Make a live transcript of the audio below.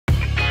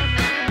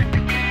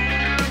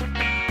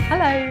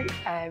Hello,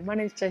 my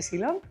name is Josie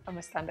Long. I'm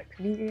a stand-up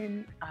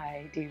comedian,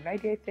 I do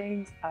radio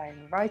things, I'm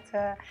a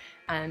writer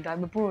and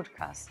I'm a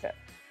broadcaster.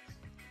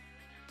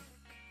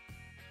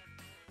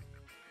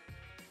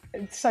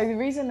 So the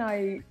reason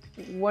I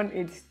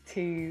wanted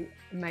to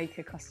make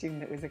a costume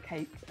that was a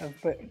cape of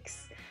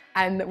books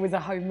and that was a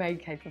homemade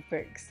cape of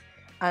books,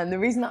 and the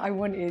reason that I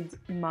wanted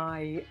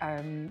my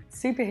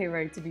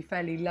superhero to be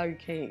fairly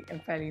low-key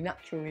and fairly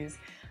natural is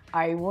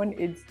I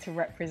wanted to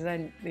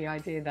represent the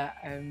idea that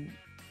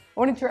I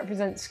wanted to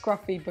represent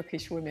scruffy,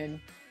 bookish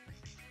women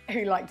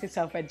who like to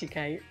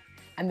self-educate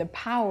and the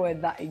power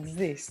that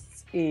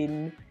exists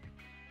in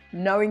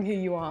knowing who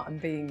you are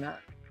and being that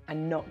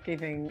and not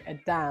giving a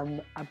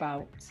damn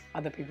about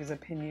other people's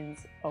opinions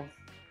of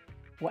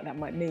what that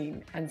might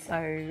mean. And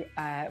so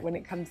when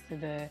it comes to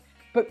the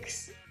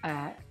books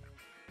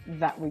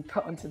that we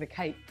put onto the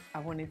cape, I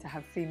wanted to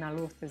have female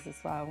authors as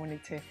well. I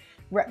wanted to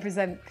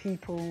represent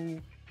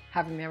people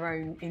having their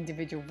own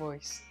individual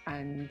voice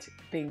and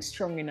being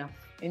strong enough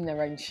in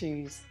their own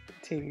shoes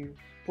to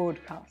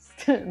broadcast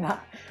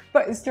that,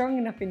 but strong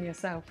enough in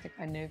yourself to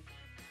kind of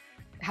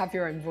have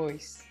your own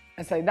voice.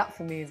 And so that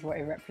for me is what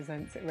it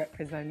represents. It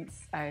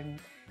represents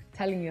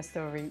telling your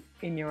story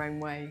in your own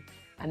way,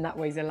 and that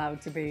way's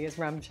allowed to be as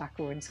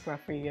ramshackle and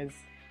scruffy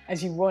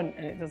as you want,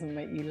 and it doesn't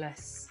make you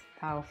less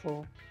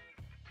powerful.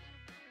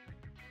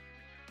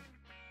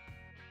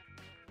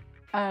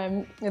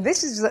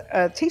 This is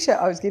a t-shirt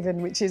I was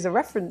given, which is a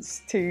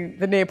reference to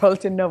the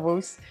Neapolitan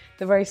novels,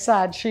 the very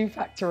sad shoe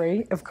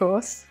factory, of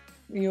course.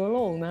 You'll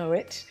all know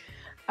it.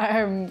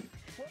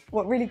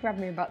 What really grabbed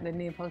me about the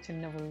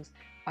Neapolitan novels,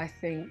 I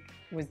think,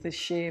 was the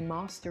sheer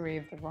mastery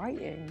of the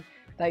writing.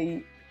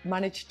 They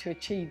managed to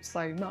achieve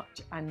so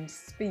much and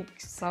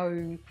speak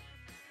so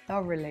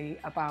thoroughly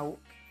about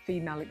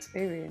female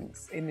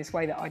experience in this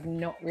way that I'd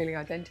not really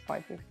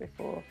identified with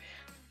before.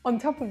 On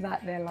top of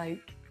that, they're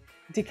like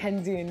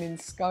Dickensian in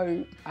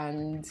scope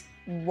and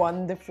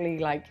wonderfully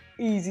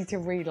easy to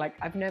read.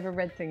 I've never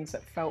read things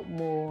that felt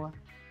more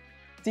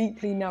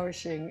deeply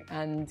nourishing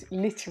and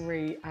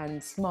literary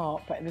and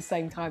smart, but at the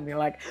same time you're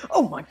like,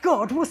 oh my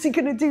god, what's he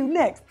gonna do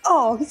next?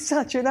 Oh, he's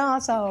such an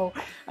asshole.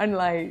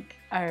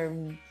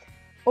 And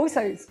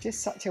also it's just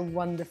such a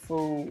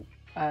wonderful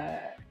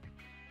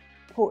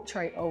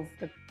portrait of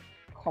the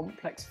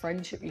complex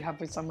friendship you have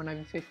with someone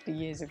over 50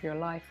 years of your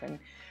life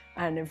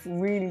and of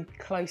really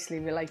closely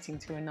relating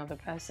to another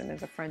person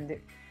as a friend.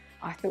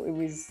 I thought it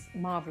was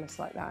marvellous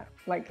like that.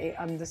 It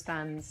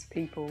understands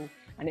people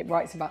and it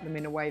writes about them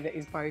in a way that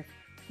is both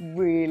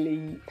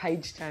really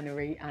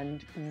page-turnery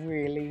and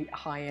really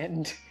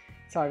high-end.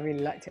 So I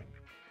really liked it.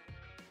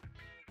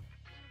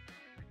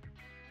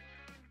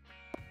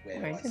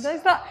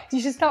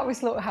 You should start with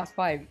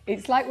Slaughterhouse-Five.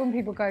 It's like when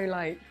people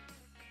go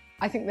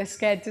I think they're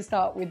scared to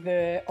start with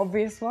the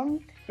obvious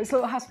one, but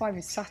Slaughterhouse-Five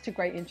is such a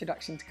great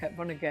introduction to Kurt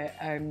Vonnegut,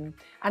 and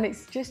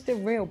it's just a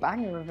real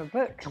banger of a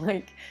book.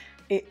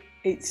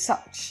 It's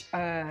such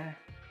a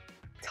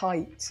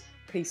tight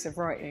piece of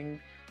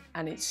writing,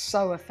 and it's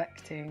so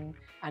affecting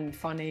and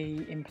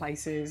funny in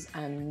places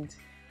and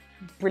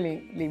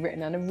brilliantly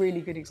written and a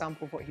really good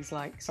example of what he's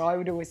like. So I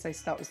would always say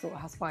start with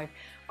Slaughterhouse-Five.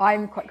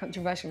 I'm quite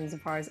controversial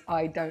insofar as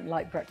I don't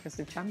like Breakfast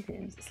of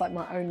Champions. It's like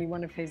my only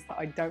one of his that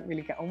I don't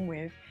really get on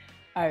with.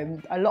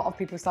 A lot of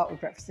people start with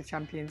Breakfast of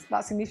Champions.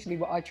 That's initially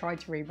what I tried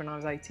to read when I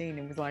was 18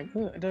 and was like,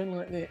 oh, I don't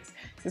like this.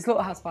 So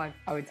Slaughterhouse-Five,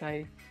 I would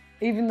say,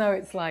 even though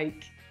it's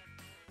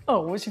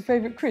oh, what's your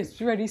favourite crisps?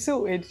 Ready,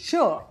 sorted?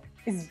 Sure.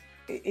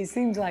 It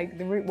seems like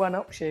the route one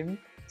option,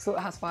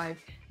 Slaughterhouse-Five.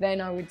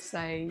 Then I would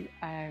say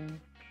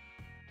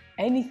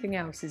anything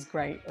else is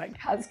great, like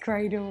Cat's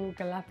Cradle,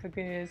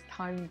 Galapagos,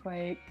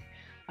 Timequake,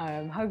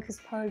 Hocus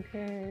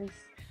Pocus.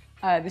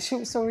 The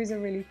short stories are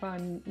really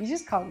fun. You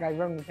just can't go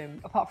wrong with them,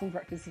 apart from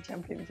Breakfast of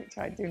Champions, which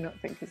I do not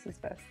think is his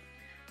best.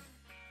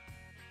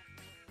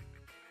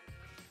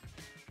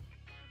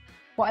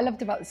 What I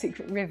loved about The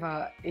Secret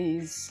River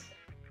is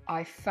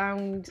I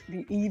found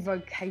the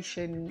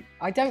evocation.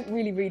 I don't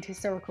really read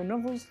historical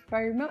novels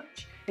very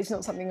much. It's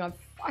not something I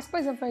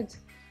suppose I've read.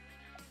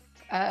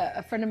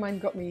 A friend of mine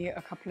got me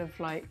a couple of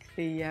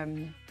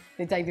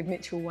the David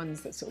Mitchell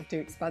ones that sort of do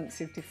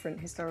expansive, different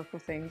historical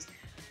things.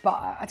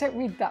 But I don't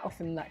read that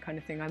often, that kind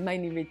of thing. I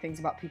mainly read things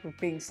about people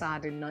being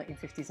sad in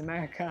 1950s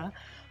America.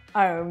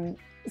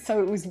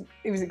 So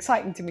it was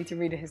exciting to me to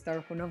read a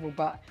historical novel,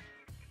 but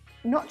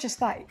not just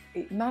that,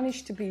 it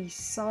managed to be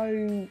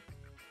so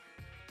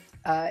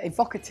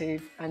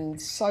evocative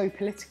and so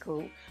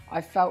political.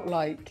 I felt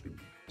like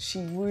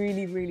she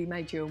really, really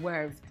made you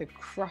aware of the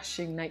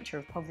crushing nature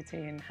of poverty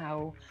and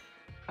how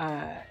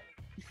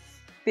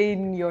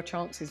thin your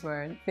chances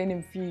were, and thin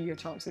and few your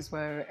chances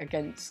were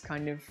against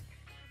kind of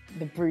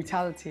the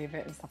brutality of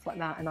it and stuff like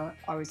that. And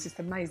I was just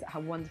amazed at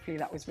how wonderfully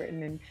that was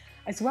written, and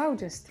as well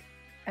just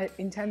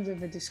in terms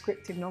of a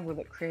descriptive novel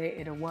that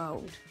created a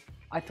world.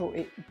 I thought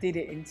it did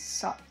it in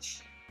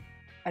such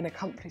an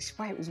accomplished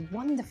way. It was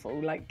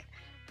wonderful.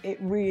 It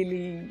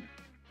really,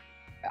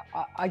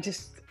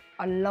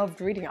 I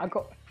loved reading it.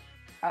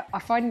 I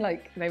find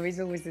like there is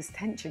always this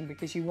tension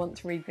because you want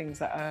to read things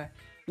that are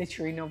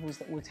literary novels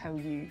that will tell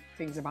you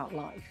things about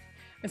life.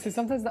 And so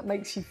sometimes that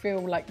makes you feel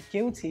like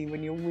guilty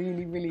when you're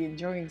really, really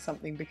enjoying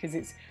something because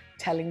it's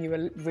telling you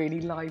a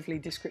really lively,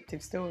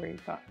 descriptive story.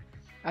 But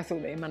I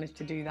thought that it managed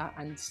to do that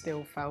and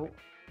still felt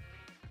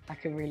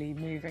like a really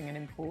moving and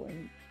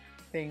important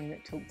thing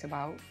that talked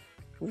about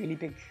really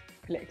big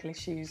political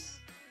issues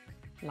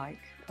like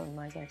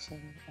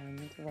colonisation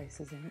and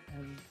racism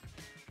and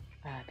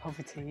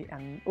poverty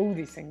and all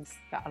these things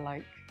that are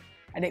like,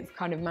 and it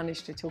kind of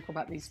managed to talk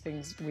about these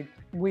things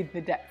with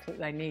the depth that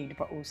they need,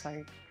 but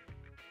also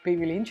be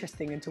really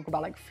interesting and talk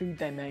about like food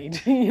they made,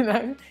 you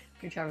know,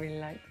 which I really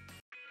like.